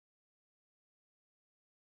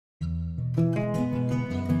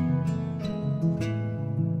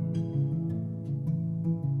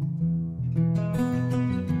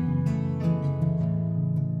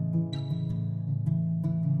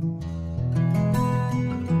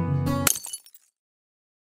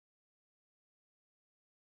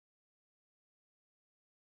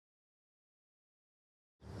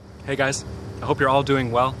Hey guys, I hope you're all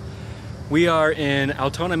doing well. We are in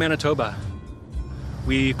Altona, Manitoba.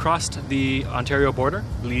 We crossed the Ontario border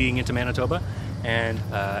leading into Manitoba, and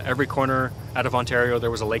every corner out of Ontario there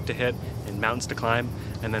was a lake to hit and mountains to climb,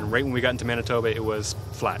 and then right when we got into Manitoba it was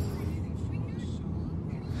flat.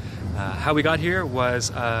 How we got here was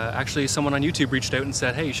actually someone on YouTube reached out and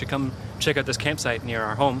said, hey, you should come check out this campsite near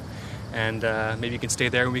our home, and maybe you can stay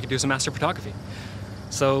there and we can do some astrophotography.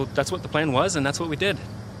 So that's what the plan was, and that's what we did.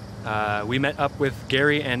 We met up with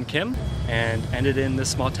Gary and Kim and ended in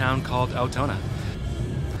this small town called Altona.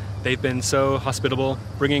 They've been so hospitable,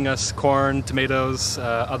 bringing us corn, tomatoes,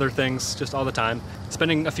 other things, just all the time.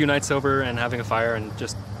 Spending a few nights over and having a fire and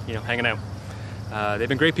just, hanging out. They've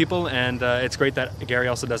been great people, and it's great that Gary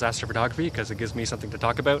also does astrophotography because it gives me something to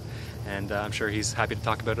talk about, and I'm sure he's happy to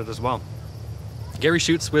talk about it as well. Gary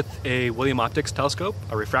shoots with a William Optics telescope,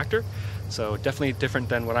 a refractor, so definitely different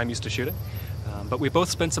than what I'm used to shooting. But we both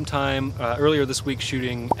spent some time earlier this week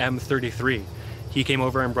shooting M33. He came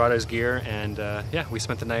over and brought his gear, and yeah, we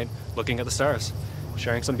spent the night looking at the stars,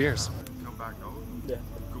 sharing some beers. Come back out,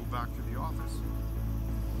 go back to the office.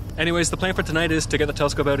 Anyways, the plan for tonight is to get the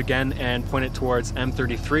telescope out again and point it towards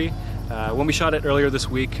M33. When we shot it earlier this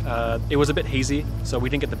week, it was a bit hazy, so we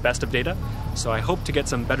didn't get the best of data. So I hope to get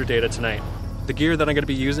some better data tonight. The gear that I'm going to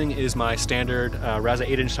be using is my standard RASA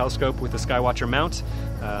 8-inch telescope with the Skywatcher mount.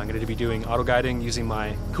 I'm going to be doing auto guiding using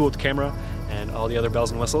my cooled camera and all the other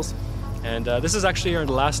bells and whistles. And this is actually our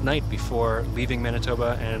last night before leaving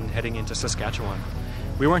Manitoba and heading into Saskatchewan.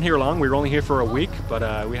 We weren't here long, we were only here for a week,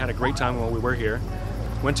 but we had a great time while we were here.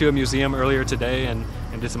 Went to a museum earlier today and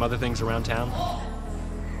did some other things around town.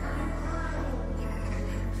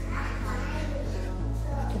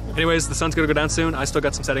 Anyways, the sun's gonna go down soon. I still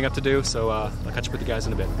got some setting up to do, so I'll catch up with you guys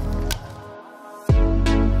in a bit.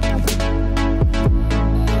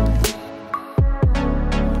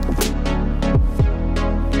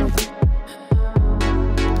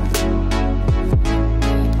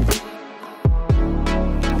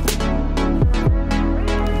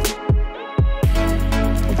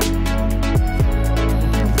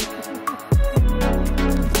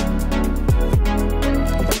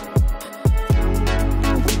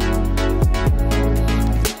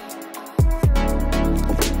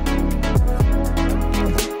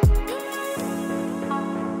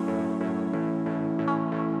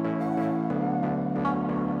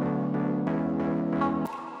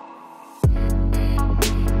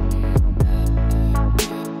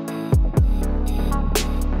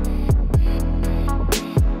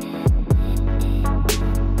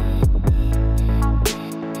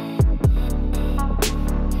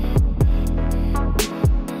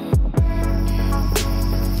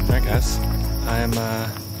 I'm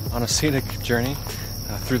on a scenic journey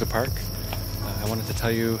through the park. I wanted to tell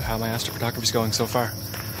you how my astrophotography is going so far.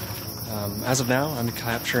 As of now, I'm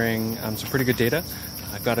capturing some pretty good data.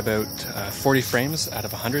 I've got about 40 frames out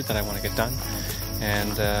of 100 that I want to get done,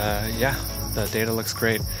 and yeah, the data looks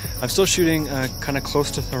great. I'm still shooting kind of close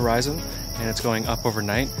to the horizon, and it's going up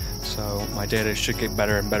overnight, so my data should get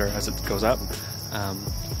better and better as it goes up.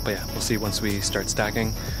 But yeah, we'll see once we start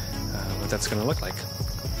stacking what that's going to look like.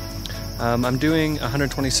 I'm doing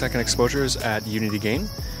 120-second exposures at unity gain.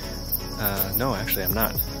 No, actually I'm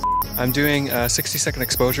not. I'm doing 60-second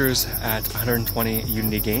exposures at 120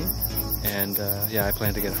 unity gain, and yeah, I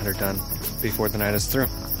plan to get 100 done before the night is through.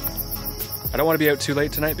 I don't want to be out too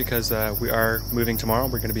late tonight because we are moving tomorrow.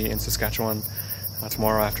 We're going to be in Saskatchewan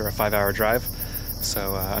tomorrow after a 5-hour drive,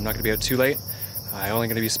 so I'm not going to be out too late. I'm only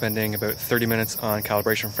going to be spending about 30 minutes on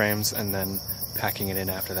calibration frames and then packing it in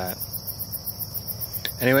after that.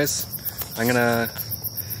 Anyways, I'm gonna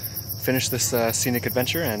finish this scenic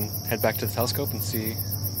adventure and head back to the telescope and see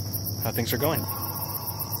how things are going.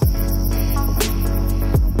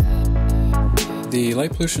 The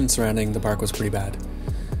light pollution surrounding the park was pretty bad.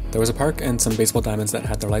 There was a park and some baseball diamonds that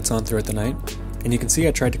had their lights on throughout the night, and you can see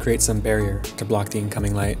I tried to create some barrier to block the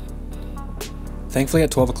incoming light. Thankfully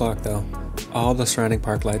at 12 o'clock though, all the surrounding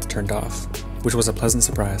park lights turned off, which was a pleasant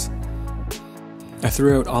surprise. I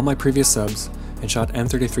threw out all my previous subs and shot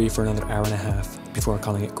M33 for another hour and a half before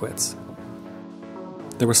calling it quits.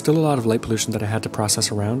 There was still a lot of light pollution that I had to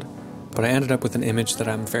process around, but I ended up with an image that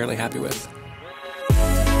I'm fairly happy with.